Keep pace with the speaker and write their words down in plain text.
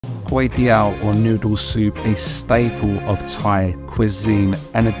Kuay or noodle soup, a staple of Thai cuisine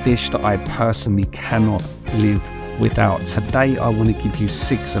and a dish that I personally cannot live without. Today I want to give you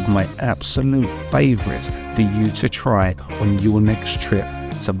 6 of my absolute favourites for you to try on your next trip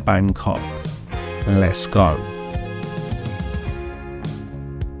to Bangkok. Let's go.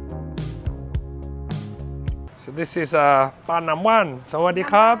 So this is Baan Yuan. Sawadee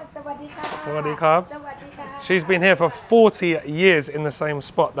krab. Sawadee krab. She's been here for 40 years in the same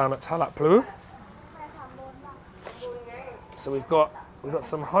spot down at Krim Pla. So we've got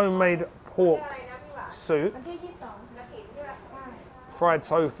some homemade pork soup, fried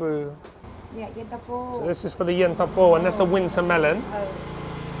tofu. So this is for the yen tafo, and that's a winter melon.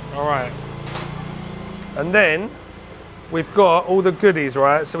 All right. And then we've got all the goodies,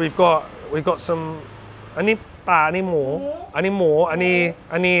 right? So we've got some. Any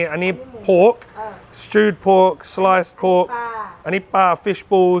pork, stewed pork, sliced pork, fish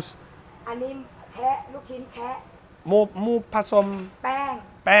balls,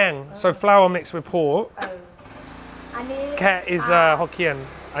 so flour mixed with pork. Cat is Hokkien.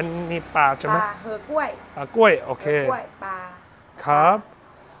 Guay, okay. Carb.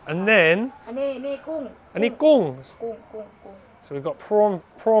 And then so we've got prawn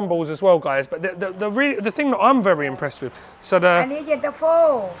balls as well, guys. But the thing that I'm very impressed with, so the yen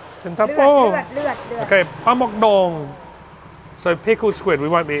tafo. Okay, pamok dong. So pickled squid, we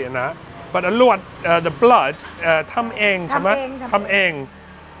won't be eating that. But the blood, tam eng, tam eng.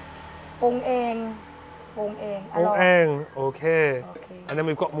 Pong eng, okay. And then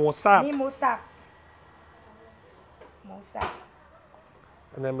we've got more sap.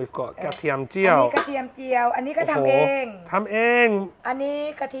 And then we've got กระเทียมเจียว กระเทียมเจียว อันนี้ก็ทำเอง อันนี้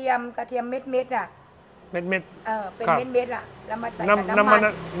กระเทียมเม็ดอ่ะ เม็ดเป็นเม็ดอ่ะ แล้วมาใส่กับ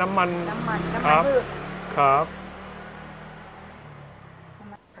น้ำมันพืชครับ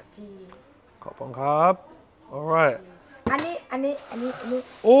ผักชีขอบคุณครับ alright อันนี้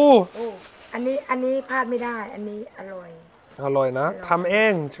โอ้อันนี้พลาดไม่ได้ อันนี้อร่อยนะทำเอ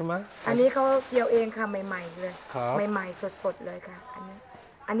งใช่ไหมอันนี้เขาเจียวเองค่ะใหม่ๆเลยใหม่ๆสดๆเลยค่ะ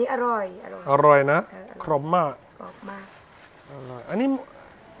อันนี้อร่อยนะครบมากอร่อยอันนี้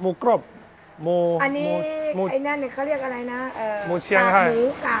หมูกรอบอันนี้ไอ้นั่นเนี่ยเขาเรียกอะไรนะหมูเชียงไฮ้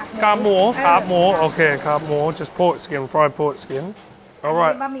กากหมูโอเคกากหมู just pork skin fried pork skin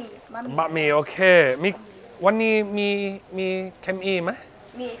alright บะหมี่โอเคมีวันนี้มีเค็มอีไหม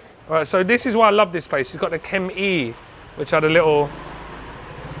มี alright so this is why I love this place it's got the kem e which are the little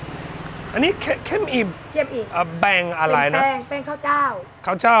อันนี้เค็มอีแป้งอะไรนะแป้งข้าวเ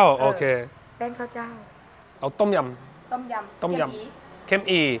จ้าโอเคแป้งข้าวเจ้าเอาต้มยำเค็ม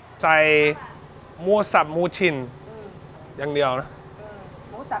อีใส่หมูสับหมูชิ้นอย่างเดียวนะ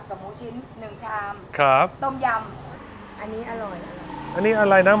หมูสับกับหมูชิ้น1 ชามครับต้มยำอันนี้อร่อยอันนี้อะ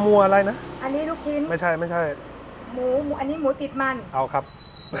ไรนะหมูอะไรนะอันนี้ลูกชิ้นไม่ใช่หมูอันนี้หมูติดมันเอาครับ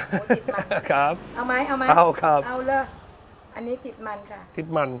หมูติดมันครับเอาไหมเอาครับเอาเลยอันนี้ติดมันค่ะติด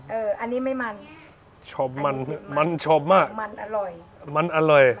มันอันนี้ไม่มันชอบมันชอบมากมันอร่อย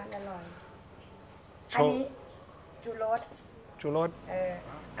อันนี้จูรส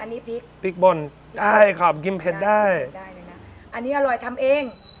อันนี้พริกบอนได้ครับกินเผ็ดได้เลยนะอันนี้อร่อยทำเอง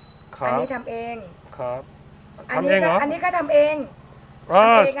อันนี้ทำเองครับทำเองเหรออันนี้ก็ทำเอง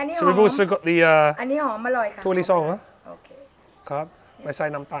so we've also got the อันนี้หอมอร่อยค่ะถั่วลิสงเหรอโอเคครับไม่ใส่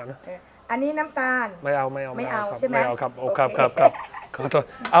น้ำตาลนะอันนี้น้ำตาลไม่เอาใช่ไหมไม่เอาครับครับขอโทษ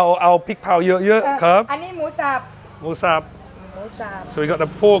เอาพริกเผาเยอะๆครับอันนี้หมูสับso we got the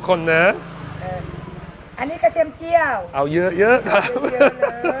pork on there อันนี้กระเทียมเจียวเอาเยอะๆครับ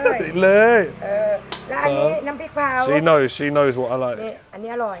เลยแล้วอันนี้น้ำพริกเผา she knows what I like อันนี้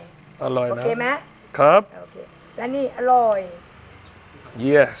อร่อยนะโอเคไหมครับโอเคแล้วนี่อร่อย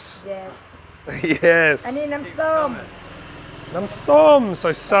yes อันนี้น้ำส้ม so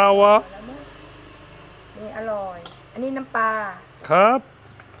sour นี่อร่อยอันนี้น้ำปลาครับ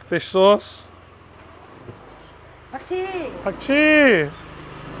fish sauce ผักชี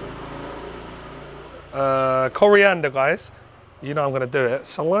coriander guys you know I'm gonna do it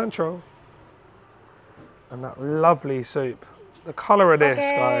cilantro and that lovely soup the color of this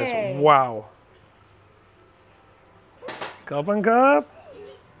guys wow ขอบคุณครับ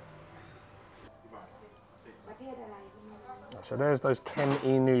so there's those kem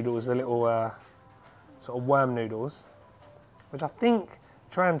e noodles the little sort of worm noodles which I think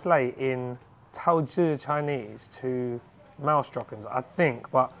translate in Teow Chinese to mouse droppings I think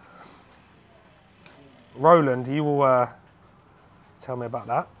but Roland you will tell me about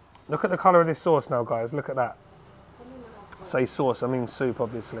that look at the colour of this sauce now guys look at that say sauce I mean soup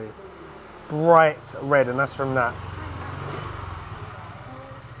obviously bright red and that's from that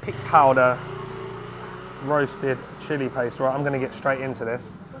pig powder, roasted chili paste. Right, I'm going to get straight into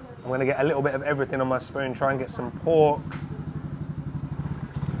this. I'm going to get a little bit of everything on my spoon, try and get some pork,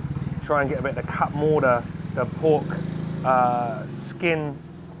 try and get a bit of the cut mortar, the pork skin.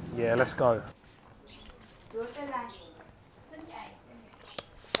 Yeah, let's go.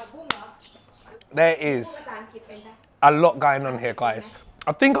 There is a lot going on here, guys.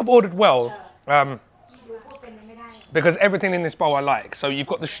 I think I've ordered well, because everything in this bowl I like. So you've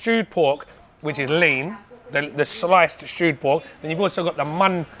got the stewed pork, which is lean, the sliced stewed pork. Then you've also got the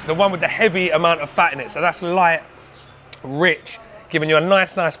one with the heavy amount of fat in it. So that's light, rich, giving you a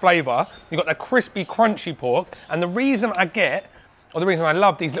nice flavour. You've got the crispy, crunchy pork. And the reason the reason I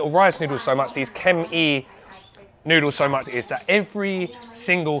love these little rice noodles so much, these Khmer noodles so much, is that every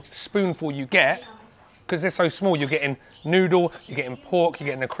single spoonful you get, because they're so small, you're getting noodle, you're getting pork, you're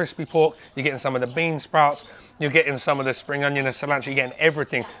getting the crispy pork, you're getting some of the bean sprouts, you're getting some of the spring onion and cilantro, you're getting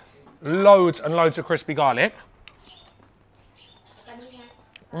everything. Loads and loads of crispy garlic.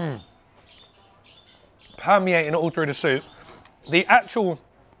 Permeating all through the soup. The actual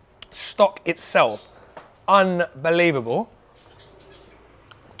stock itself, unbelievable.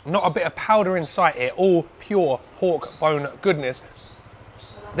 Not a bit of powder inside here, all pure pork bone goodness.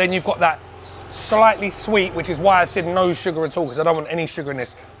 Then you've got that slightly sweet, which is why I said no sugar at all, because I don't want any sugar in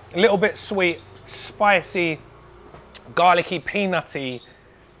this. A little bit sweet, spicy, garlicky, peanutty,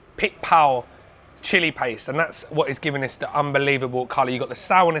 pig pao chili paste, and that's what is giving this the unbelievable colour. You've got the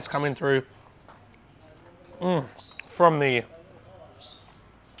sourness coming through from the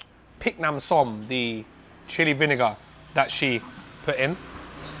pig nam som, the chili vinegar that she put in.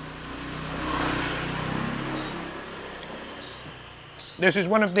 This is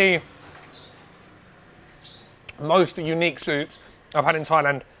one of the most unique soups I've had in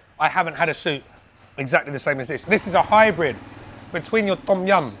Thailand. I haven't had a soup exactly the same as this. This is a hybrid between your tom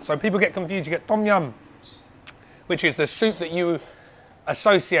yum. So people get confused. You get tom yum, which is the soup that you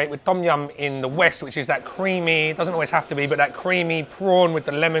associate with tom yum in the West, which is that creamy, doesn't always have to be, but that creamy prawn with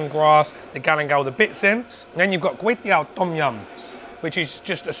the lemongrass, the galangal, the bits in. And then you've got Guay Jub tom yum, which is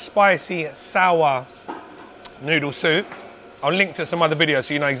just a spicy, sour noodle soup. I'll link to some other videos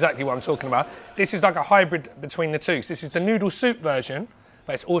so you know exactly what I'm talking about. This is like a hybrid between the two. So this is the noodle soup version,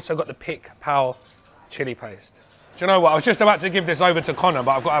 but it's also got the pig pao chili paste. Do you know what? I was just about to give this over to Connor,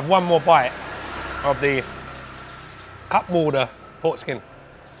 but I've got to have one more bite of the cup mortar pork skin.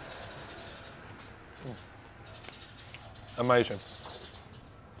 Amazing.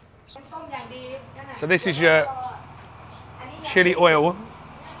 So this is your chili oil.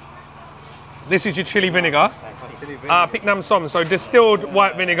 This is your chili vinegar. Pig nam som, so distilled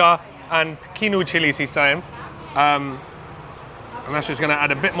white vinegar and kinu chilies, he's saying. And that's just going to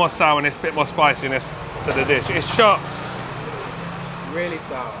add a bit more sourness, a bit more spiciness to the dish. It's sharp. Really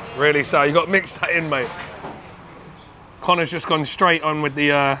sour. Really sour. You got to mix that in, mate. Connor's just gone straight on with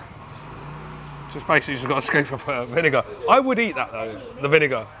the, just basically just got a scoop of vinegar. I would eat that though, the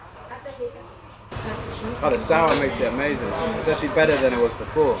vinegar. Oh, the sour makes it amazing. It's actually better than it was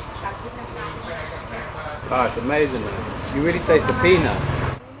before. Oh, it's amazing, man. You really taste the peanut.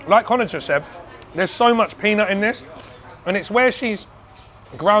 Like Connor just said, there's so much peanut in this, and it's where she's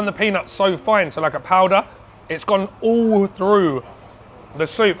ground the peanuts so fine, so like a powder, it's gone all through the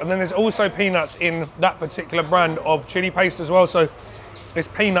soup. And then there's also peanuts in that particular brand of chili paste as well, so it's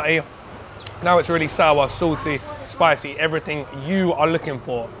peanutty. Now it's really sour, salty, spicy, everything you are looking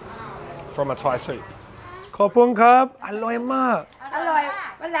for from a Thai soup. ขอบคุณครับ อร่อยมาก อร่อย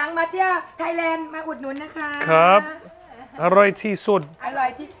วันหลังมาเที่ยวไทยแลนด์มาอุดหนุนนะคะ ครับ อร่อยที่สุด อร่อย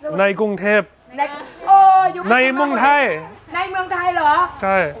ที่สุด ในกรุงเทพ โอ้อยู่ ในเมืองไทย ในเมืองไทยเหรอ ใ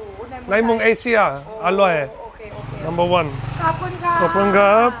ช่ ในเมืองเอเชีย อร่อย number one ขอบคุณค่ะ ขอบคุณค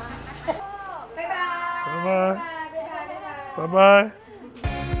รับ บ๊ายบาย บ๊ายบาย บ๊ายบาย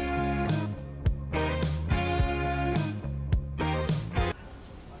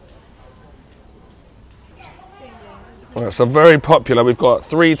Right, so very popular. We've got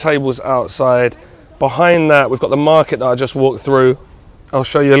 3 tables outside. Behind that, we've got the market that I just walked through. I'll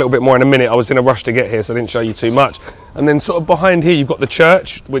show you a little bit more in a minute. I was in a rush to get here, so I didn't show you too much. And then sort of behind here, you've got the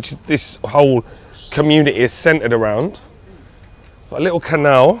church, which this whole community is centered around. Got a little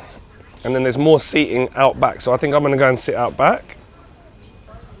canal, and then there's more seating out back. So I think I'm going to go and sit out back.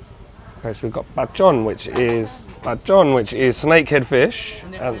 Okay, so we've got bachon, which is snakehead fish,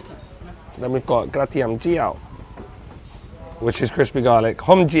 and then we've got gratiam jiao, which is crispy garlic,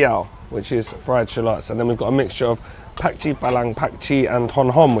 hom jiao, which is fried shallots, and then we've got a mixture of pak chi palang, pak chi, and ton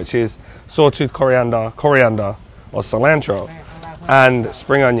hom, which is sawtooth coriander, or cilantro, and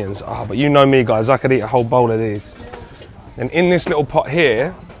spring onions. Oh, but you know me, guys, I could eat a whole bowl of these. And in this little pot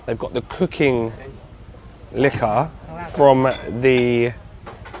here, they've got the cooking liquor from the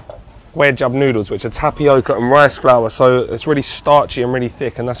Guay Jub noodles, which are tapioca and rice flour, so it's really starchy and really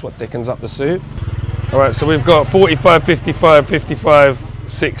thick, and that's what thickens up the soup. All right, so we've got 45, 55, 55,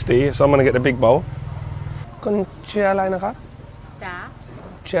 60, so I'm gonna get the big bowl. คุณชื่ออะไรนะครับ จ๋า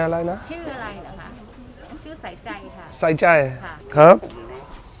ชื่ออะไรนะ ชื่ออะไรเหรอคะชื่อสายใจค่ะ ใส่ใจครับ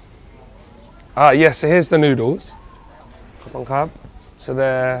yes, so here's the noodles. ขอบคุณครับ so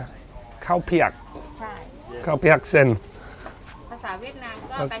they're ข้าวเปียก ใช่ ข้าวเปียกเส้น ภาษาเวียดนาม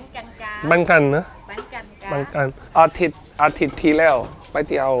ก็บันกันกา บันกันนะ บันกันกา บันกันอาทิตย์ที่แล้วไปเ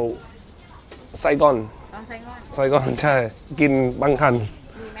ที่ยวไซกอน อ๋อไซงอน ไซกอนใช่กินบังคัน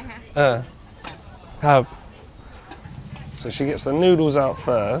ดีไหมคะ ครับ so she gets the noodles out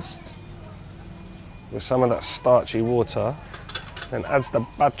first with some of that starchy water, then adds the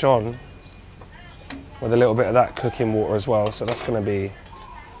bachon with a little bit of that cooking water as well, so that's going to be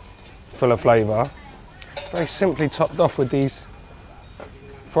full of flavour. Very simply topped off with these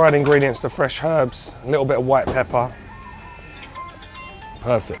fried ingredients, the fresh herbs, a little bit of white pepper.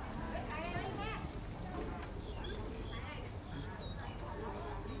 Perfect.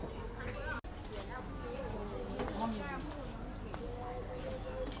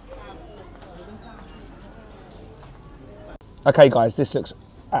 Okay guys, this looks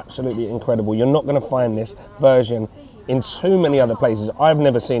absolutely incredible. You're not going to find this version in too many other places. I've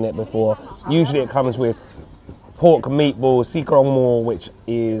never seen it before. Usually it comes with pork meatballs, si krong mo, which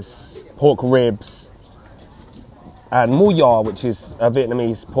is pork ribs, and mo ya, which is a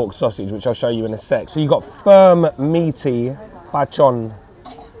Vietnamese pork sausage, which I'll show you in a sec. So you've got firm, meaty bachon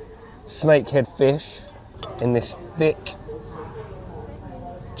snakehead fish in this thick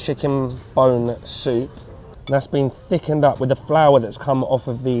chicken bone soup. And that's been thickened up with the flour that's come off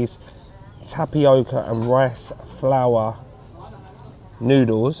of these tapioca and rice flour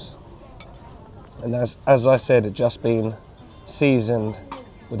noodles. And as I said, it's just been seasoned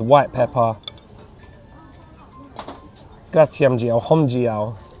with white pepper, gatiam jiao, hom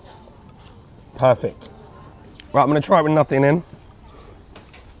jiao. Perfect. Right, I'm going to try it with nothing in.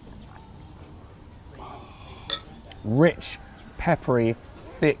 Rich, peppery,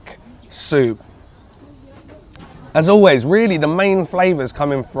 thick soup. As always, really the main flavours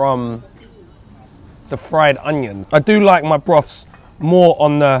coming from the fried onions. I do like my broths more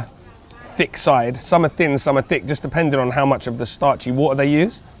on the thick side. Some are thin, some are thick, just depending on how much of the starchy water they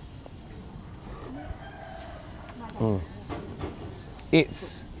use.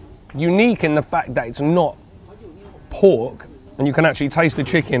 It's unique in the fact that it's not pork, and you can actually taste the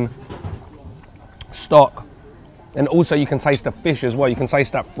chicken stock, and also you can taste the fish as well. You can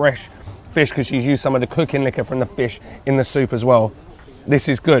taste that fresh fish because she's used some of the cooking liquor from the fish in the soup as well. This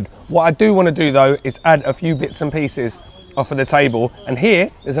is good. What I do want to do though is add a few bits and pieces off of the table, and here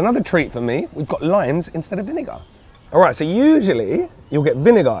is another treat for me. We've got limes instead of vinegar. All right, so usually you'll get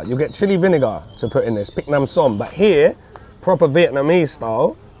vinegar, you'll get chili vinegar to put in this, Pik Nam Som, but here, proper Vietnamese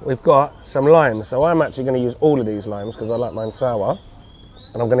style, we've got some limes. So I'm actually going to use all of these limes because I like mine sour,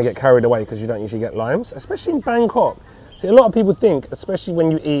 and I'm going to get carried away because you don't usually get limes, especially in Bangkok. See, a lot of people think, especially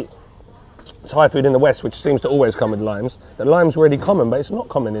when you eat Thai food in the West, which seems to always come with limes, that lime's really common, but it's not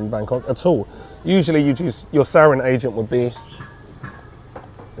common in Bangkok at all. Usually you choose, your souring agent would be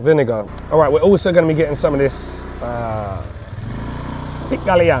vinegar. All right, we're also going to be getting some of this Pik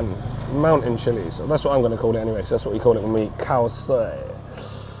Galian mountain chilies. So that's what I'm going to call it anyway, so that's what we call it when we eat khao sai.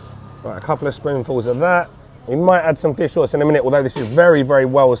 Right, a couple of spoonfuls of that. We might add some fish sauce in a minute, although this is very, very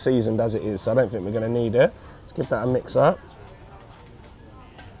well seasoned as it is, so I don't think we're going to need it. Let's give that a mix up.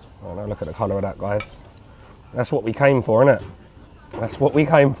 Oh, now look at the colour of that, guys. That's what we came for, innit? That's what we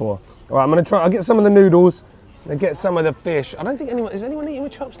came for. All right, I'm going to try, I'll get some of the noodles, and get some of the fish. I don't think anyone, is anyone eating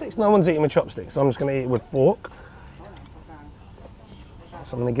with chopsticks? No one's eating with chopsticks, so I'm just going to eat it with fork.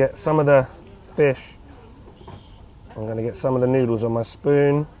 So I'm going to get some of the fish. I'm going to get some of the noodles on my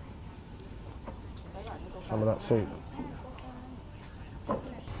spoon. Some of that soup.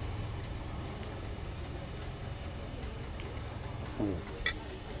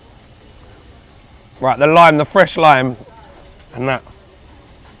 Right, the lime, the fresh lime, and that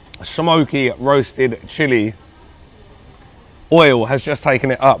smoky roasted chili oil has just taken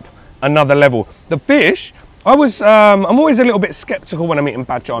it up another level. The fish, I'm always a little bit skeptical when I'm eating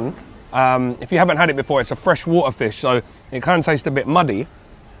bachon. If you haven't had it before, it's a freshwater fish, so it can taste a bit muddy.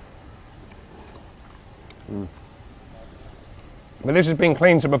 But this has been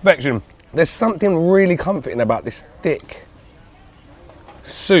cleaned to perfection. There's something really comforting about this thick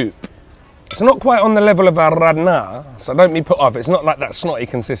soup. It's not quite on the level of our radna, so don't be put off. It's not like that snotty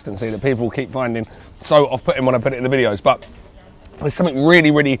consistency that people keep finding so off-putting when I put it in the videos, but There's something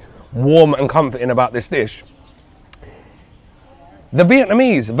really, really warm and comforting about this dish. The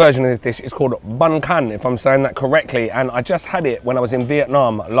Vietnamese version of this dish is called Bánh Canh, if I'm saying that correctly, and I just had it when I was in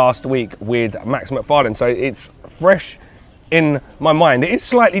Vietnam last week with Max McFarlane, so it's fresh in my mind. It is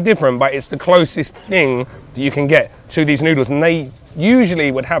slightly different, but it's the closest thing that you can get to these noodles, and they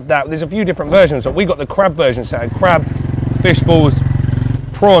usually would have that. There's a few different versions, but we got the crab version, so crab, fish balls,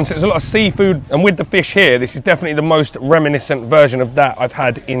 prawns. There's a lot of seafood, and with the fish here, this is definitely the most reminiscent version of that I've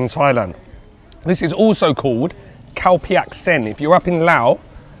had in Thailand. This is also called Khao Piak Sen. If you're up in Laos,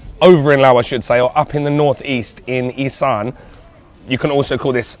 over in Laos I should say, or up in the northeast in Isan, you can also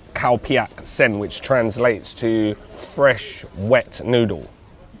call this Khao Piak Sen, which translates to fresh, wet noodle.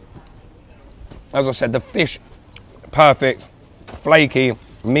 As I said, the fish, perfect, flaky,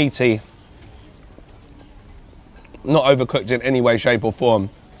 meaty, not overcooked in any way, shape or form.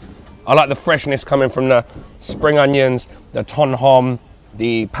 I like the freshness coming from the spring onions, the ton hom,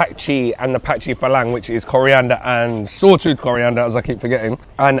 the pak chi and the pak chi phalang, which is coriander and sawtooth coriander, as I keep forgetting.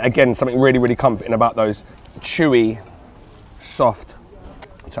 And again, something really, really comforting about those chewy, soft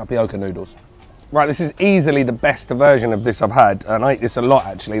tapioca noodles. Right, this is easily the best version of this I've had, and I eat this a lot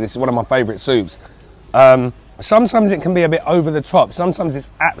actually. This is one of my favourite soups. Sometimes it can be a bit over the top. Sometimes it's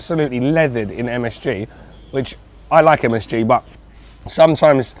absolutely leathered in MSG, which I like MSG, but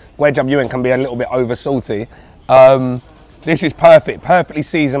sometimes Guay Jub Yuan can be a little bit over salty. This is perfect, perfectly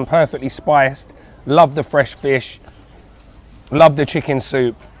seasoned, perfectly spiced. Love the fresh fish, love the chicken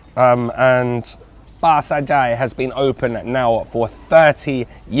soup, and Khun Sai Jai has been open now for 30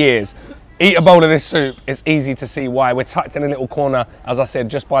 years. Eat a bowl of this soup, it's easy to see why. We're tucked in a little corner, as I said,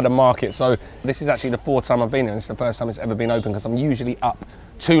 just by the market. So this is actually the 4th time I've been here, and it's the first time it's ever been open because I'm usually up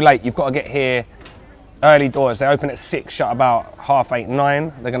too late. You've got to get here early doors. They open at 6, shut about 8:30,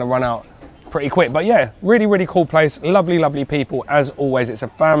 9. They're gonna run out pretty quick. But yeah, really, really cool place. Lovely, lovely people. As always, it's a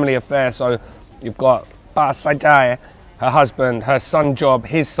family affair. So you've got Khun Sai Jai, her husband, her son Job,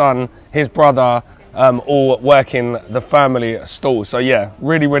 his son, his brother, all working the family stall. So yeah,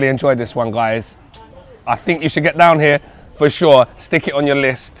 really, really enjoyed this one, guys. I think you should get down here for sure. Stick it on your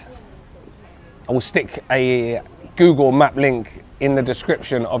list. I will stick a Google map link in the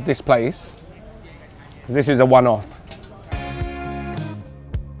description of this place, because this is a one-off.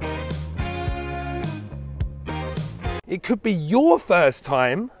 It could be your first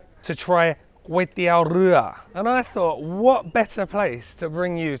time to try Kuay Teow Rua. And I thought, what better place to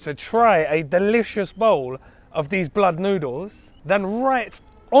bring you to try a delicious bowl of these blood noodles than right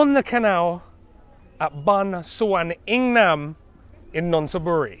on the canal at Baan Yuan Ingnam in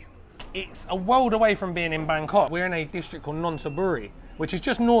Nonthaburi. It's a world away from being in Bangkok. We're in a district called Nonthaburi, which is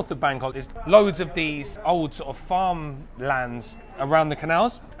just north of Bangkok. There's loads of these old sort of farmlands around the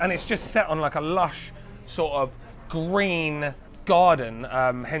canals, and it's just set on like a lush sort of green garden,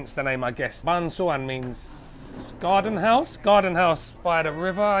 hence the name, I guess. Baan Yuan means garden house by the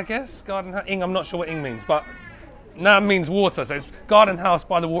river, I guess. Garden house. Ing, I'm not sure what ing means, but Nam means water, so it's garden house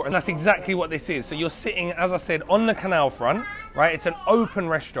by the water, and that's exactly what this is. So you're sitting, as I said, on the canal front, right? It's an open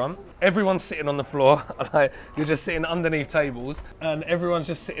restaurant. Everyone's sitting on the floor. You're just sitting underneath tables, and everyone's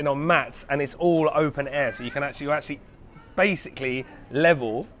just sitting on mats, and it's all open air. So you're actually basically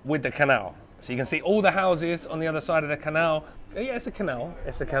level with the canal. So you can see all the houses on the other side of the canal. Yeah, it's a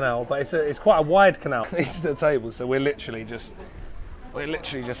canal, but it's quite a wide canal. These are the tables, so we're literally just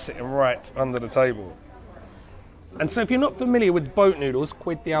sitting right under the table. And so if you're not familiar with boat noodles,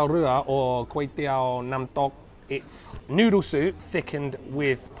 Kuay Teow Rua or Kuay Teow Nam Tok, it's noodle soup thickened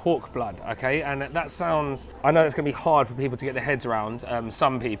with pork blood, okay? And that sounds, I know it's gonna be hard for people to get their heads around,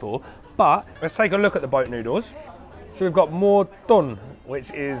 some people, but let's take a look at the boat noodles. So we've got more ton,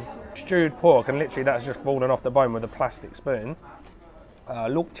 which is stewed pork, and literally that's just fallen off the bone with a plastic spoon.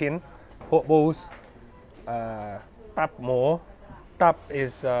 Luk chin, pork balls, tap more. Tap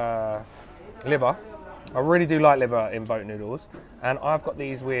is liver. I really do like liver in boat noodles, and I've got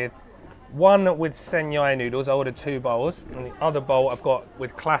these with one with sen yai noodles. I ordered 2 bowls, and the other bowl I've got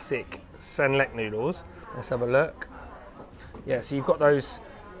with classic sen lek noodles. Let's have a look. Yeah, so you've got those.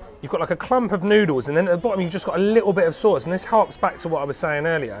 You've got like a clump of noodles, and then at the bottom you've just got a little bit of sauce, and this harks back to what I was saying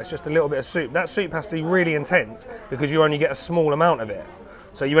earlier. It's just a little bit of soup. That soup has to be really intense because you only get a small amount of it,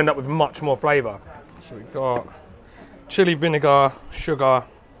 so you end up with much more flavour. So we've got chili vinegar, sugar,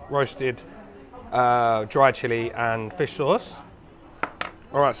 roasted dry chili, and fish sauce.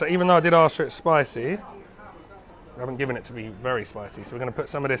 All right, so even though I did ask for it spicy, I haven't given it to be very spicy, so we're going to put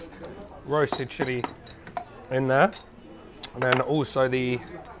some of this roasted chili in there, and then also the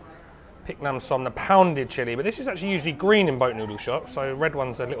Pik Nam Som, the pounded chili, but this is actually usually green in boat noodle shops, so red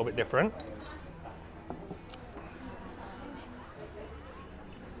one's a little bit different.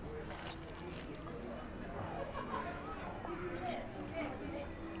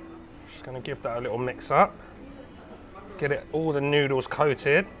 Just gonna give that a little mix up. Get it, all the noodles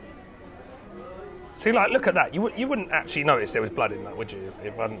coated. See, like, look at that. You wouldn't actually notice there was blood in that, would you,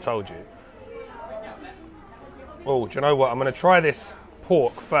 if I hadn't told you? Oh, do you know what? I'm gonna try this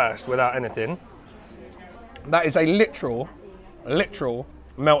pork first without anything. That is a literal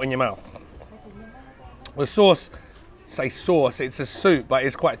melt in your mouth. The sauce, say sauce, it's a soup, but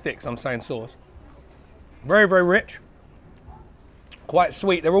it's quite thick, so I'm saying sauce. Very, very rich. Quite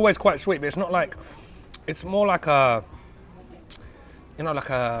sweet. They're always quite sweet, but it's not like, it's more like a, you know, like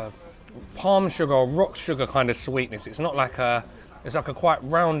a palm sugar or rock sugar kind of sweetness. It's not like a, it's like a quite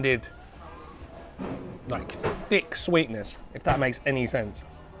rounded, like thick sweetness, if that makes any sense.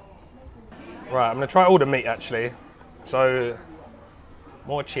 Right, I'm gonna try all the meat actually. So,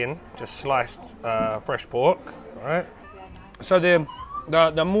 more chin, just sliced fresh pork, all right? So the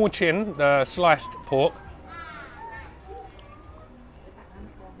more chin, the sliced pork,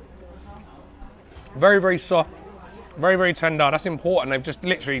 very, very soft, very, very tender. That's important. They've just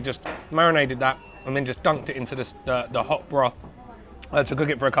literally just marinated that and then just dunked it into the hot broth to cook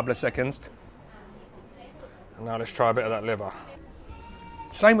it for a couple of seconds. And now let's try a bit of that liver.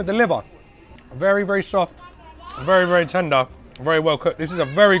 Same with the liver. Very, very soft, very, very tender, very well cooked. This is a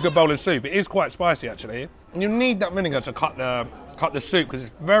very good bowl of soup. It is quite spicy actually. You need that vinegar to cut the soup because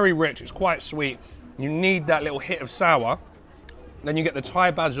it's very rich, it's quite sweet. You need that little hit of sour. Then you get the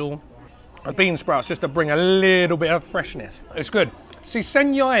Thai basil, bean sprouts just to bring a little bit of freshness. It's good. See, Sai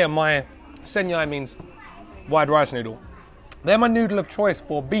Jai and my, Sai Jai means wide rice noodle. They're my noodle of choice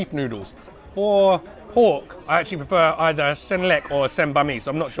for beef noodles. For pork, I actually prefer either sen lek or sen ba mi,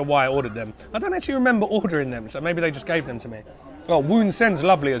 so I'm not sure why I ordered them. I don't actually remember ordering them, so maybe they just gave them to me. Oh, Woon sen's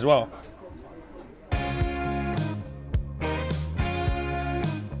lovely as well.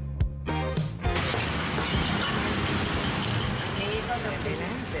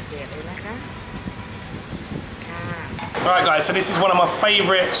 Alright guys, so this is one of my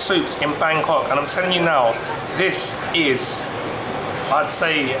favourite soups in Bangkok, and I'm telling you now, this is, I'd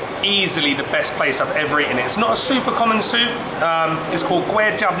say, easily the best place I've ever eaten it. It's not a super common soup. It's called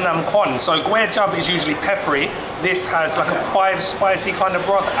Guay Jub Yuan. So Guay Jub is usually peppery. This has like a 5 spicy kind of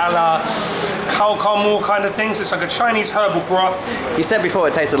broth, a la khao mo kind of things. It's like a Chinese herbal broth. You said before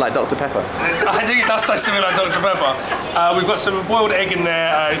it tasted like Dr. Pepper. I think it does taste something like Dr. Pepper. We've got some boiled egg in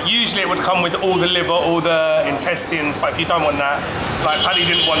there. Usually it would come with all the liver, all the intestines, but if you don't want that, like Paddy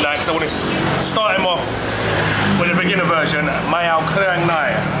didn't want that because I want to start him off with a beginner version, Mayao Krang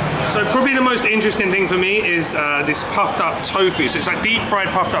Nai. So probably the most interesting thing for me is this puffed up tofu. So it's like deep fried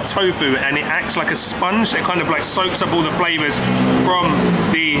puffed up tofu, and it acts like a sponge. So it kind of like soaks up all the flavors from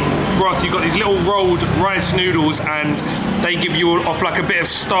the broth. You've got these little rolled rice noodles, and they give you off like a bit of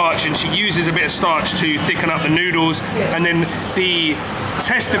starch, and she uses a bit of starch to thicken up the noodles. And then the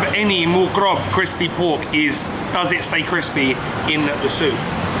test of any mugrob crispy pork is, does it stay crispy in the soup?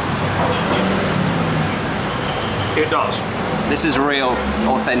 It does. This is real,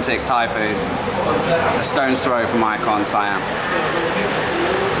 authentic Thai food. A stone's throw from icon Siam.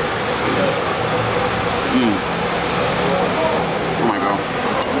 Oh my god.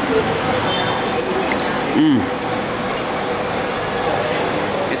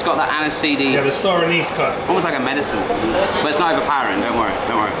 It's got that aniseedy. Yeah, the star anise cut. Almost like a medicine. But it's not overpowering, don't worry,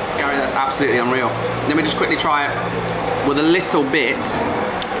 don't worry. Gary, that's absolutely unreal. Let me just quickly try it with a little bit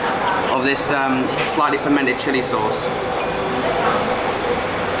of this slightly fermented chili sauce.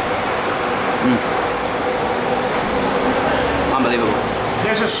 Unbelievable.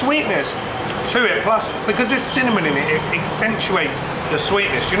 There's a sweetness to it, plus because there's cinnamon in it, it accentuates the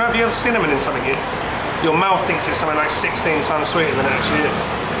sweetness. Do you know if you have cinnamon in something, it's, your mouth thinks it's something like 16 times sweeter than it actually is.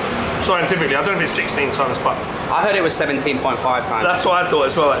 Scientifically, I don't know if it's 16 times, but I heard it was 17.5 times. That's what I thought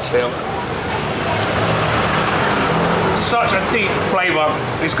as well, actually. Such a deep flavour.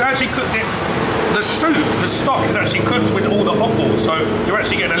 It's actually cooked it. The soup, the stock is actually cooked with all the offal, so you're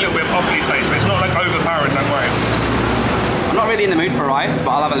actually getting a little bit of offally taste, but it's not like overpowering, don't worry. I'm not really in the mood for rice, but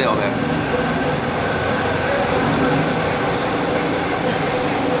I'll have a little bit.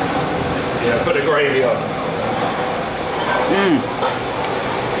 Yeah, put the gravy on.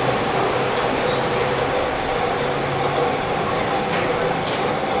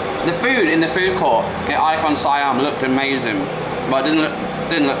 The food in the food court at Icon Siam looked amazing, but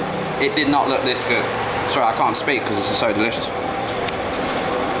it did not look this good. Sorry, I can't speak because this is so delicious.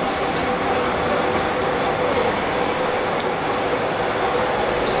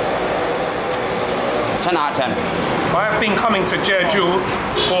 10 out of 10. I have been coming to Jeju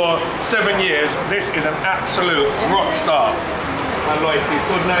for 7 years. This is an absolute rock star.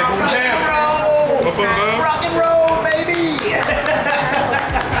 Rock and roll, baby!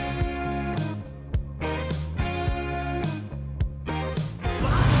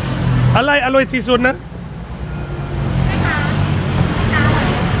 อะไรอร่อยที่สุดนะ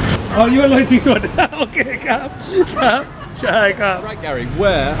อ๋อยูอร่อยที่สุด โอเคครับครับใช่ครับ Right, Gary,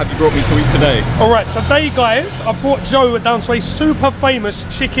 where have you brought me to eat today? Alright, so today guys, I brought Joe down to a super famous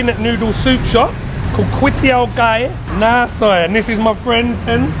chicken noodle soup shop called Teow Guy Na Sai, and this is my friend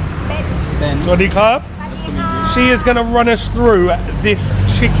Ben. Sawasdee krab. She is going to run us through this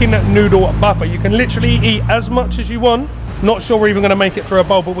chicken noodle buffet. You can literally eat as much as you want. Not sure we're even going to make it through a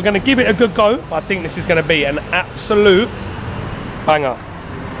bowl, but we're going to give it a good go. I think this is going to be an absolute banger.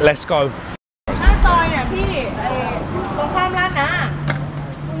 Let's go. หน้าซอยอ่ะพี่ตรงข้ามร้านนะ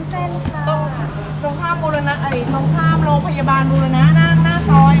ตรงข้ามบูรณะตรงข้ามโรงพยาบาลบูรณะหน้า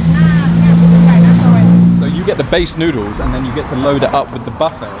ซอยหน้าเนี่ยไก่หน้าซอย So you get the base noodles and then you get to load it up with the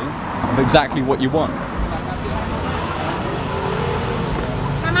buffet of exactly what you want.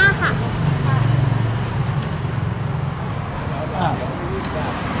 มาม่าค่ะ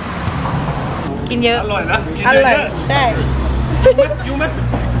กินเยอะ อร่อยนะ อร่อยใช่หิวมา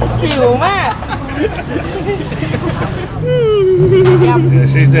ก Yeah,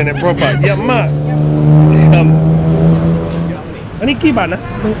 she's doing it proper. Yum.อันนี้กี่บาทนะ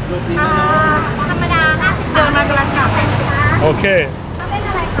ธรรมดา50 เดินมากระชับ โอเค เส้นอ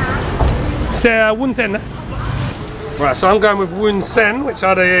ะไรคะ วุ้นเส้นนะ Right, so I'm going with woon sen, which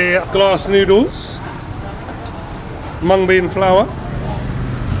are the glass noodles, mung bean flour.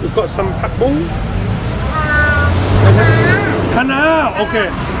 We've got some pat bung. Kana, okay.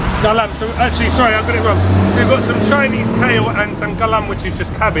 Galam, so actually, sorry, I got it wrong. So we've got some Chinese kale and some galam, which is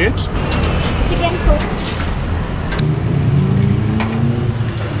just cabbage. chicken soup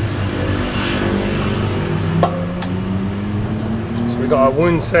So we've got our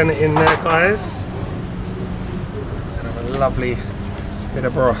woon sen in there, guys. And have a lovely bit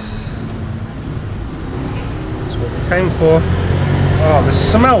of broth. That's what we came for. Oh, the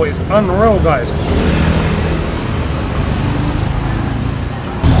smell is unreal, guys.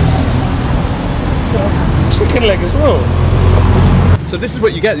 Chicken leg as well. So this is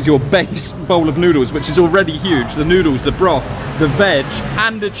what you get is your base bowl of noodles, which is already huge. The noodles, the broth, the veg,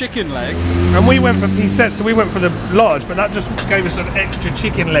 and the chicken leg. And we went for piecettes, so we went for the large, but that just gave us an extra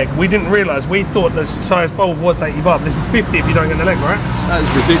chicken leg. We didn't realise, we thought the size bowl was 80 baht. This is 50 if you don't get the leg, right? That is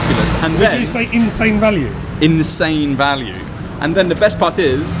ridiculous. And Would you say insane value? Insane value. And then the best part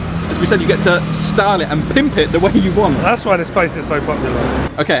is, as we said, you get to style it and pimp it the way you want. That's why this place is so popular.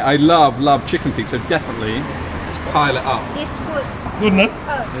 Okay, I love chicken feet, so definitely just pile it up. it's good Good, no?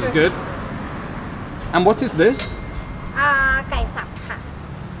 It's good. And what is this? ไก่สับค่ะ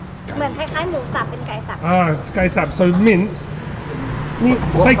เหมือนคล้ายๆหมูสับเป็นไก่สับ ไก่สับ so mince นี่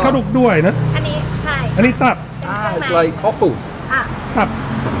ใส่กระดูกด้วยนะ อันนี้ใช่ อันนี้ตับ It's like offal. ตับ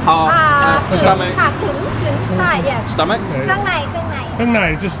Stomach. ค่ะถึงใช่ yes Stomach? เครื่องใน ข้างใน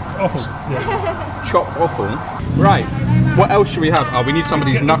just awful. Yeah. Chopped offal. Right. What else should we have? Oh, we need some of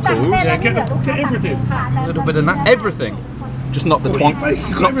these knuckles. Yeah, get everything. A little bit of everything. Just not the twang.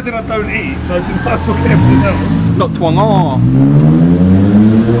 Basically everything I don't eat, so it's impossible to get everything else. Not twang. Oh.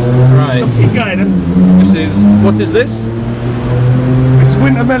 Right. Some guy, then. This is. What is this? It's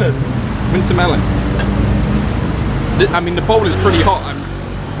winter melon. Winter melon. I mean, the bowl is pretty hot.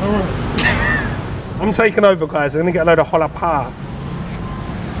 I'm taking over, guys. I'm gonna get a load of holapa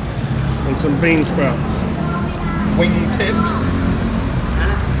and some bean sprouts. Wing tips.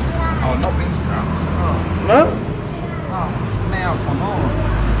 Oh, not bean sprouts. Oh. No? Now, come on.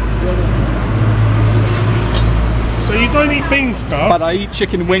 So you don't eat bean sprouts? But I eat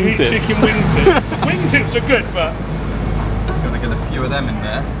chicken wing you eat tips. chicken wing tips. Wing tips are good, but Gonna get a few of them in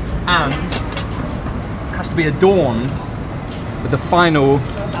there, and it has to be adorned with the final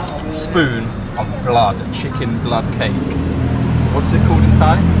spoon of blood, chicken blood cake. What's it called in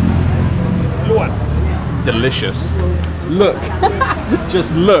Thai? Luan. Delicious. Look,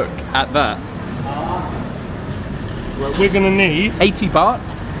 just look at that. Right, we're gonna need 80 baht.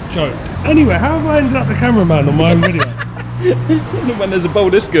 Joe. Anyway, how have I ended up the cameraman on my own video? When there's a bowl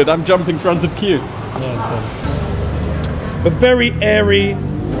this good, I'm jumping front of queue. But very airy,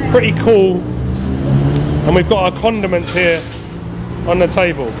 pretty cool, and we've got our condiments here on the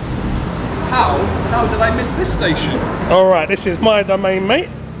table. How did I miss this station? All right, this is my domain, mate.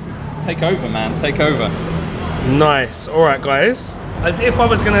 Take over, man. Take over. Nice. All right, guys. As if I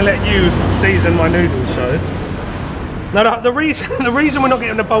was going to let you season my noodles, show. Now, the reason we're not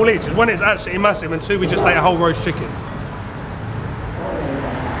getting the bowl each is one, it's absolutely massive, and two, we just ate a whole roast chicken.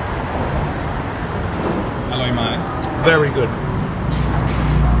 Hello, mate. Very good.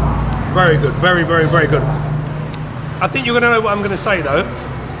 Very good. Very, very, very good. I think you're going to know what I'm going to say, though.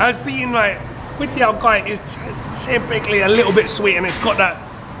 As being like, with the Guay is typically a little bit sweet, and it's got that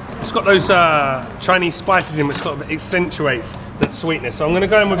It's got those Chinese spices in, which sort of accentuates that sweetness. So I'm going to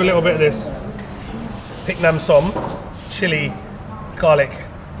go in with a little bit of this Pik Nam Som, chili, garlic,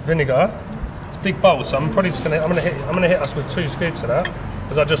 vinegar. It's a big bowl, so I'm probably just going to. I'm going to hit us with 2 scoops of that,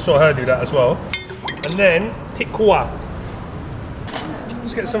 because I just saw her do that as well. And then Pik Kwa.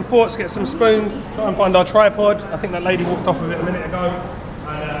 Let's get some forks, get some spoons, try and find our tripod. I think that lady walked off with it a minute ago,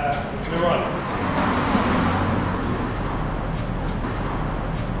 and we're on.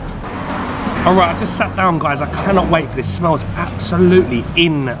 All right, I just sat down, guys. I cannot wait for this. It smells absolutely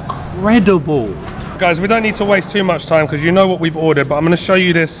incredible. Guys, we don't need to waste too much time because you know what we've ordered, but I'm going to show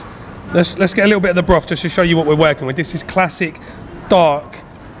you this. Let's get a little bit of the broth just to show you what we're working with. This is classic, dark,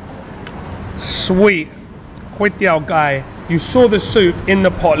 sweet Kuay Teow Guy. You saw the soup in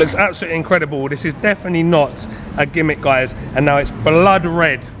the pot, looks absolutely incredible. This is definitely not a gimmick, guys. And now it's blood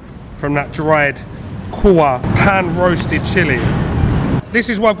red from that dried Kuay pan roasted chili. This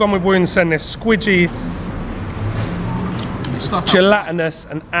is what I've gone with Waan Sen. They're squidgy, gelatinous,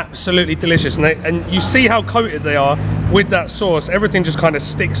 and absolutely delicious. And you see how coated they are with that sauce. Everything just kind of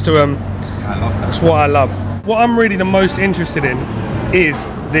sticks to them. Yeah, I love that. That's what I love. What I'm really the most interested in is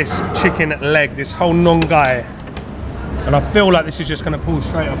this chicken leg, this whole nong gai. And I feel like this is just going to pull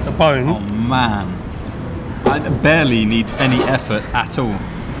straight off the bone. Oh man, it barely needs any effort at all.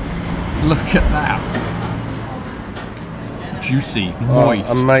 Look at that. Juicy, moist.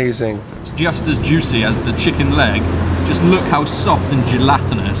 Oh, amazing. It's just as juicy as the chicken leg. Just look how soft and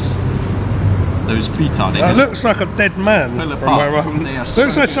gelatinous those feet are. It looks like a dead man from where I'm.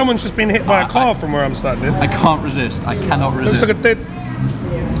 Looks like someone's just been hit by a car from where I'm standing. I can't resist. I cannot resist. Looks like a dead.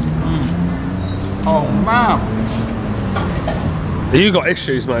 Oh man. You got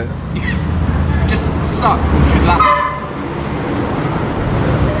issues, mate. Just suck the gelatin.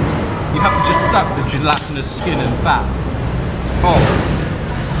 You have to just suck the gelatinous skin and fat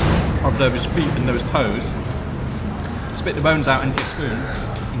of those feet and those toes. Spit the bones out into your spoon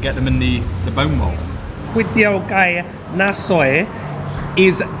and get them in the bone bowl. Kuay Teow Guy Na Soi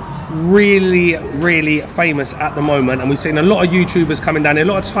is really, really famous at the moment, and we've seen a lot of YouTubers coming down here, a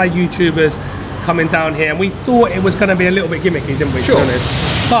lot of Thai YouTubers coming down here, and we thought it was going to be a little bit gimmicky, didn't we? Sure. To be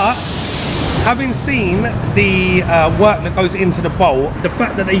honest? But having seen the work that goes into the bowl, the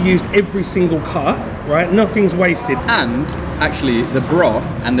fact that they used every single cut, right? Nothing's wasted. And actually the broth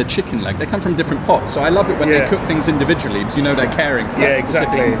and the chicken leg, they come from different pots. So I love it when they cook things individually because you know they're caring for that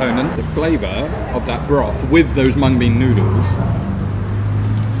specific component. The flavour of that broth with those mung bean noodles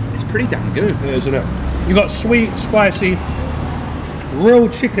is pretty damn good. Yeah, isn't it? You got sweet, spicy, real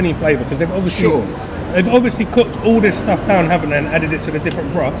chickeny flavour because they've obviously cooked all this stuff down, haven't they, and added it to the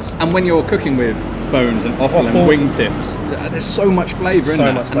different broths. And when you're cooking with bones and offal and wingtips, there's so much flavour in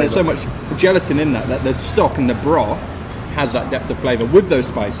that, and there's so much gelatin in that the stock and the broth has that depth of flavour with those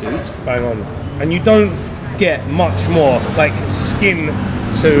spices. Bang on. And you don't get much more like skin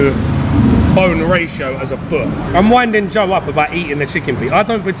to bone ratio as a foot. I'm winding Joe up about eating the chicken feet. I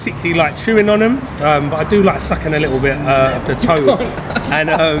don't particularly like chewing on them, but I do like sucking a little bit of the toe. And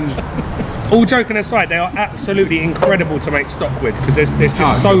all joking aside, they are absolutely incredible to make stock with because they're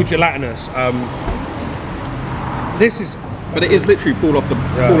just so gelatinous. This is, but it is literally fall off the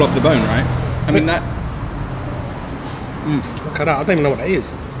bone, right? I mean that. Look at that! I don't even know what that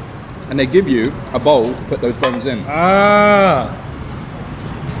is. And they give you a bowl to put those bones in. Ah.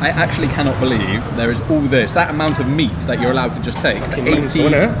 I actually cannot believe there is all this, that amount of meat that you're allowed to just take.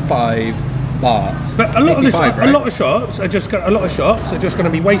 85 baht. But a lot of this, right? a lot of shops are just going to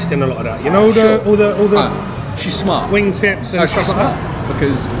be wasting a lot of that. You know, all the she's smart. Wingtips and stuff like that.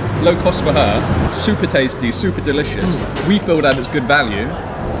 Because low cost for her, super tasty, super delicious. We feel that it's good value.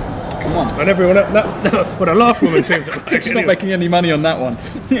 Come on. And everyone, well, the last woman seems to like she's not making any money on that one.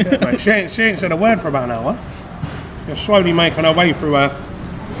 Yeah, mate, she ain't said a word for about an hour. You're slowly making her way through a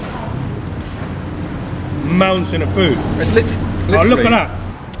mountain of food. It's literally. Oh, look at that.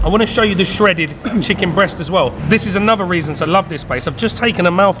 I want to show you the shredded chicken breast as well. This is another reason to love this place. I've just taken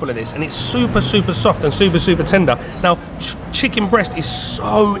a mouthful of this and it's super, super soft and super, super tender. Now, chicken breast is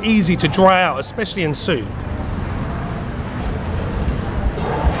so easy to dry out, especially in soup.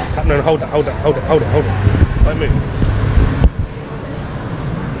 No, hold it. Don't move.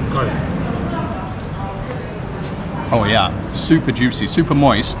 Go. Oh yeah, super juicy, super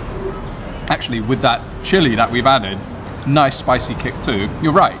moist. Actually, with that chili that we've added, nice spicy kick too.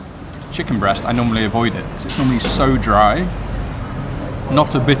 You're right, chicken breast, I normally avoid it because it's normally so dry.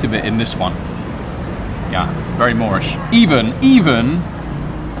 Not a bit of it in this one. Yeah, very Moorish. Even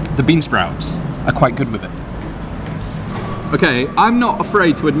the bean sprouts are quite good with it. Okay, I'm not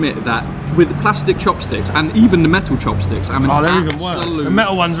afraid to admit that with the plastic chopsticks and even the metal chopsticks, I'm an absolute The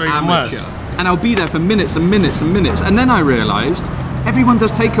metal ones are even amateur. worse. And I'll be there for minutes and minutes and minutes, and then I realised everyone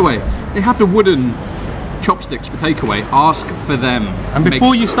does takeaway. They have the wooden chopsticks for takeaway. Ask for them. And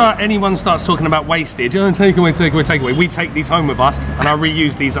before anyone starts talking about wastage, oh, takeaway, we take these home with us, and I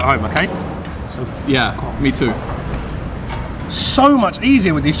reuse these at home. Okay? So yeah, me too. So much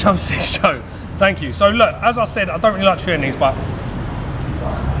easier with these chopsticks, Joe. Thank you. So look, as I said, I don't really like chewing these, but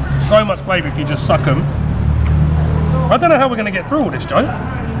so much flavour if you just suck them. I don't know how we're going to get through all this, Joe.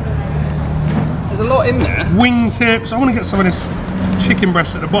 There's a lot in there. Wingtips. I want to get some of this chicken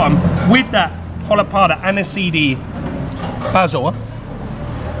breast at the bottom with that holopada aniseedy basil.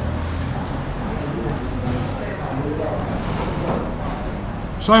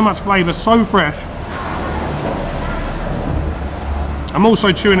 So much flavour, so fresh. I'm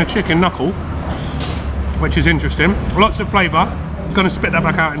also chewing a chicken knuckle, which is interesting. Lots of flavour. I'm going to spit that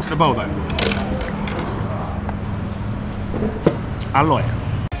back out into the bowl though. Alloy.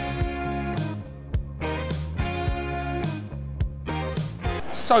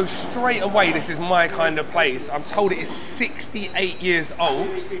 So straight away, this is my kind of place. I'm told it is 68 years old.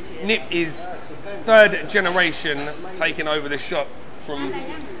 Nip is third generation taking over the shop from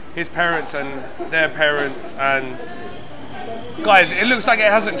his parents and their parents, and guys, it looks like it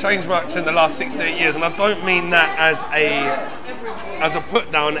hasn't changed much in the last 68 years, and I don't mean that as a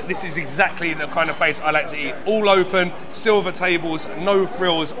put down. This is exactly the kind of place I like to eat. All open, silver tables, no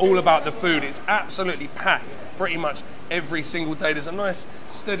frills, all about the food. It's absolutely packed pretty much every single day. There's a nice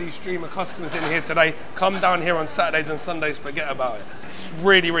steady stream of customers in here today. Come down here on Saturdays and Sundays, forget about it. It's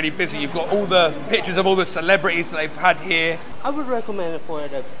really, really busy. You've got all the pictures of all the celebrities that they've had here. I would recommend for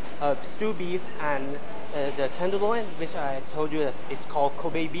the stew beef and the tenderloin, which I told you it's called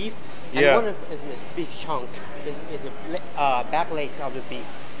Kobe beef. And one is beef chunk, is the back legs of the beef.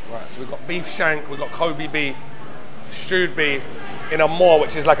 Right, so we've got beef shank, we've got Kobe beef, stewed beef in a more,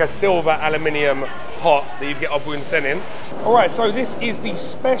 which is like a silver aluminium pot that you'd get a Bun Sen in. All right, so this is the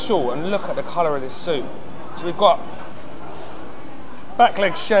special, and look at the color of this soup. So we've got back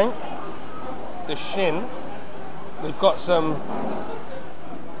leg shank, the shin. We've got some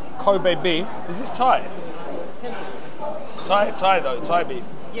Kobe beef. Is this Thai? Thai though, Thai beef.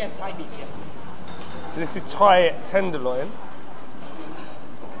 Yes, Thai beef, yes. So this is Thai tenderloin.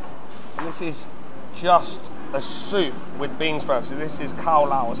 And this is just a soup with bean sprouts. So this is khao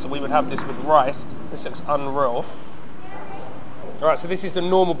lao, so we would have this with rice. This looks unreal. All right, so this is the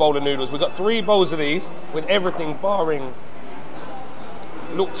normal bowl of noodles. We've got 3 bowls of these with everything barring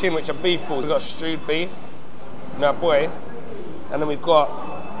luk chin, which are beef balls. We've got stewed beef, na boy, and then we've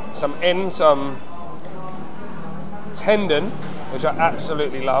got some tendon, which I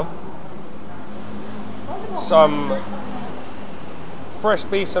absolutely love. Some fresh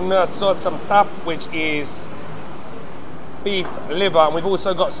beef, some some tap, which is beef liver, and we've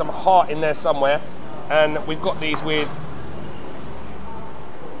also got some heart in there somewhere. And we've got these with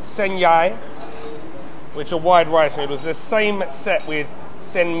Sai Jai, which are wide rice noodles. The same set with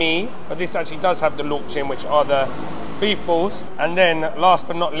sen mi, but this actually does have the luk chin, which are the beef balls. And then last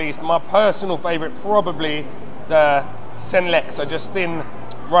but not least, my personal favorite, probably the sen lek, so just thin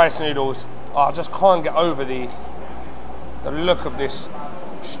rice noodles. Oh, I just can't get over the look of this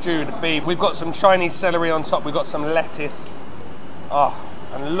stewed beef. We've got some Chinese celery on top, we've got some lettuce. Oh,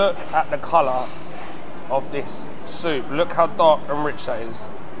 and look at the color of this soup. Look how dark and rich that is.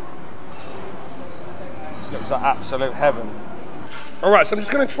 This looks like absolute heaven. All right, so I'm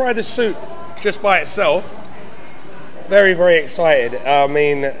just gonna try the soup just by itself. Very, very excited. I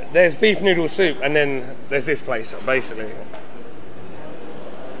mean, there's beef noodle soup, and then there's this place, basically.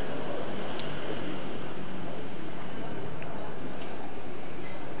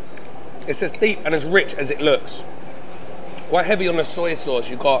 It's as deep and as rich as it looks. Quite heavy on the soy sauce.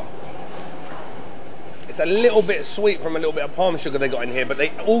 You've got, it's a little bit sweet from a little bit of palm sugar they got in here, but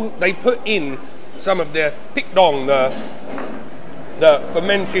they put in some of the picdong, the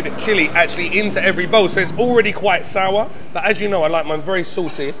fermented chili, actually into every bowl, so it's already quite sour. But as you know, I like mine very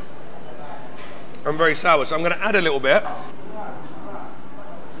salty and very sour, so I'm going to add a little bit.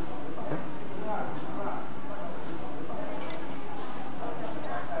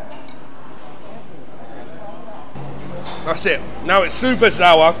 That's it. Now it's super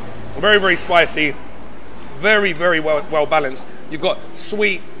sour, very, very spicy, very, very well balanced. You've got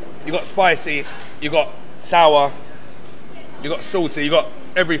sweet, you've got spicy, you've got sour, you've got salty, you've got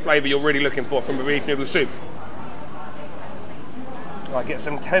every flavour you're really looking for from a beef noodle soup. Right, get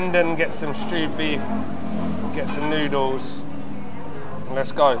some tendon, get some stewed beef, get some noodles, and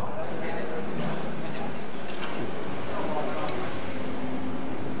let's go.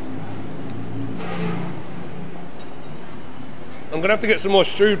 I'm gonna have to get some more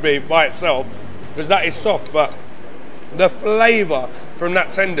stewed beef by itself because that is soft, but the flavour from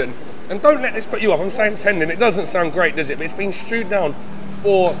that tendon, and don't let this put you off, I'm saying tendon, it doesn't sound great, does it? But it's been stewed down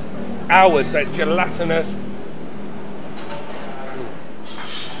for hours, so it's gelatinous.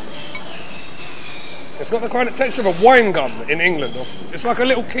 It's got the kind of texture of a wine gum in England. It's like a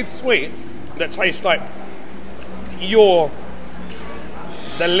little kid's sweet that tastes like your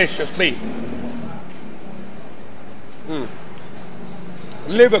delicious beef.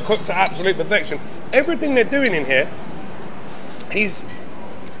 Liver cooked to absolute perfection. Everything they're doing in here, he's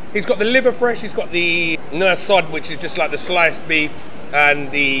got the liver fresh, he's got the nursod, which is just like the sliced beef, and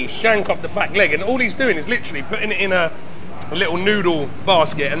the shank off the back leg, and all he's doing is literally putting it in a little noodle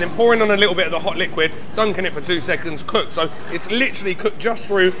basket and then pouring on a little bit of the hot liquid, dunking it for 2 seconds, cooked. So it's literally cooked just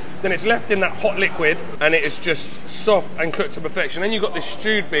through, then it's left in that hot liquid and it is just soft and cooked to perfection. Then you've got this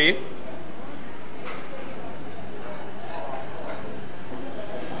stewed beef.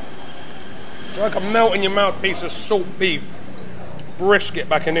 It's like a melt in your mouth piece of salt beef brisket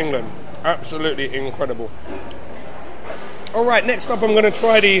back in England. Absolutely incredible. All right, next up I'm gonna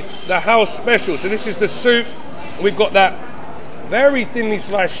try the house special. So this is the soup. We've got that very thinly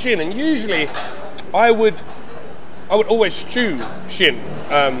sliced shin, and usually I would always stew shin.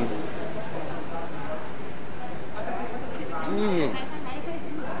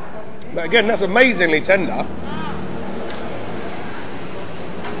 But again, that's amazingly tender.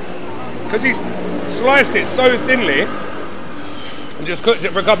 Because he's sliced it so thinly and just cooked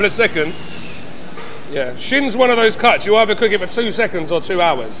it for a couple of seconds. Yeah, shin's one of those cuts, you either cook it for 2 seconds or 2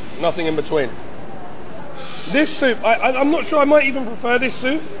 hours, nothing in between. This soup, I'm not sure, I might even prefer this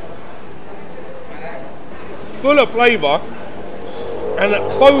soup. Full of flavour, and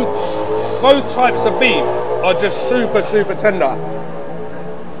both types of beef are just super, super tender.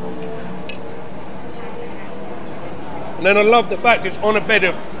 And then I love the fact it's on a bed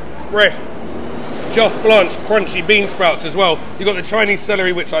of fresh, just blanched, crunchy bean sprouts as well. You've got the Chinese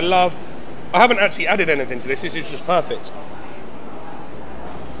celery, which I love. I haven't actually added anything to this is just perfect.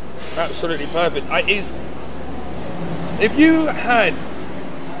 Absolutely perfect. If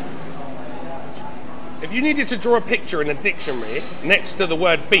you needed to draw a picture in a dictionary next to the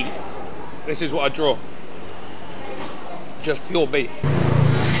word beef, this is what I'd draw. Just pure beef.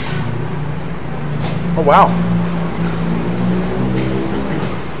 Oh wow.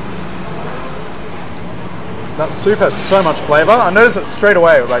 That soup has so much flavour. I noticed it straight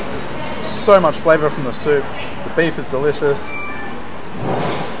away, like so much flavour from the soup. The beef is delicious.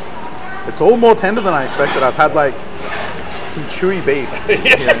 It's all more tender than I expected. I've had like some chewy beef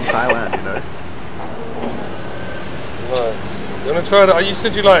here in Thailand, you know. Nice. You want to try that? You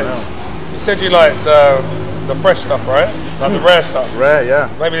said you liked the fresh stuff, right? Like the rare stuff. Rare, yeah.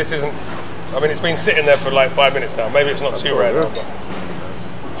 Maybe this isn't. I mean, it's been sitting there for like 5 minutes now. Maybe it's not too rare.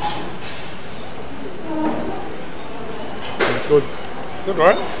 It's good. Good,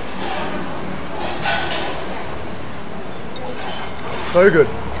 right? So good.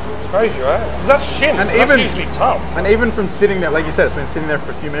 It's crazy, right? Because that's shin, and so that's usually tough. And even from sitting there, like you said, it's been sitting there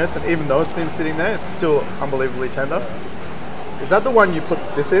for a few minutes, and even though it's been sitting there, it's still unbelievably tender. Is that the one you put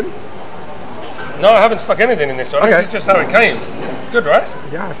this in? No, I haven't stuck anything in this one. Okay. This is just how it came. Good, right?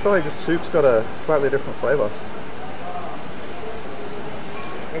 Yeah, I feel like the soup's got a slightly different flavour.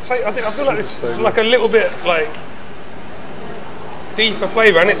 I feel like this is like a little bit like deeper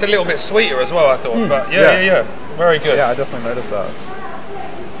flavour, and it's a little bit sweeter as well, I thought. But yeah. Very good. Yeah, I definitely noticed that.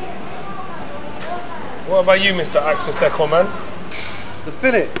 What about you, Mr. Access Decor Man? The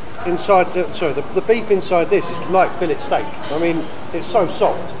fillet inside, the beef inside this is like fillet steak. I mean, it's so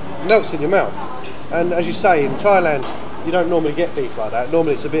soft, it melts in your mouth. And as you say, in Thailand, you don't normally get beef like that.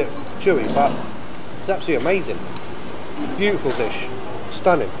 Normally it's a bit chewy, but it's absolutely amazing. Beautiful dish,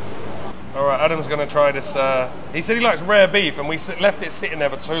 stunning. All right, Adam's going to try this. He said he likes rare beef, and we left it sitting there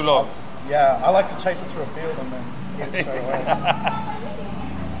for too long. Yeah, I like to chase it through a field and then eat it straight away.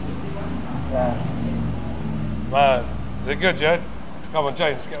 Wow. Man, is it good, Jed? Come on,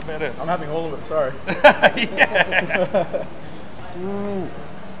 James, get a bit of this. I'm having all of it, sorry. Yeah.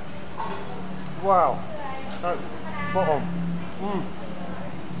 Wow. That's spot on.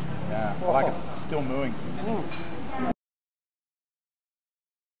 Yeah, I like it. It's still mooing.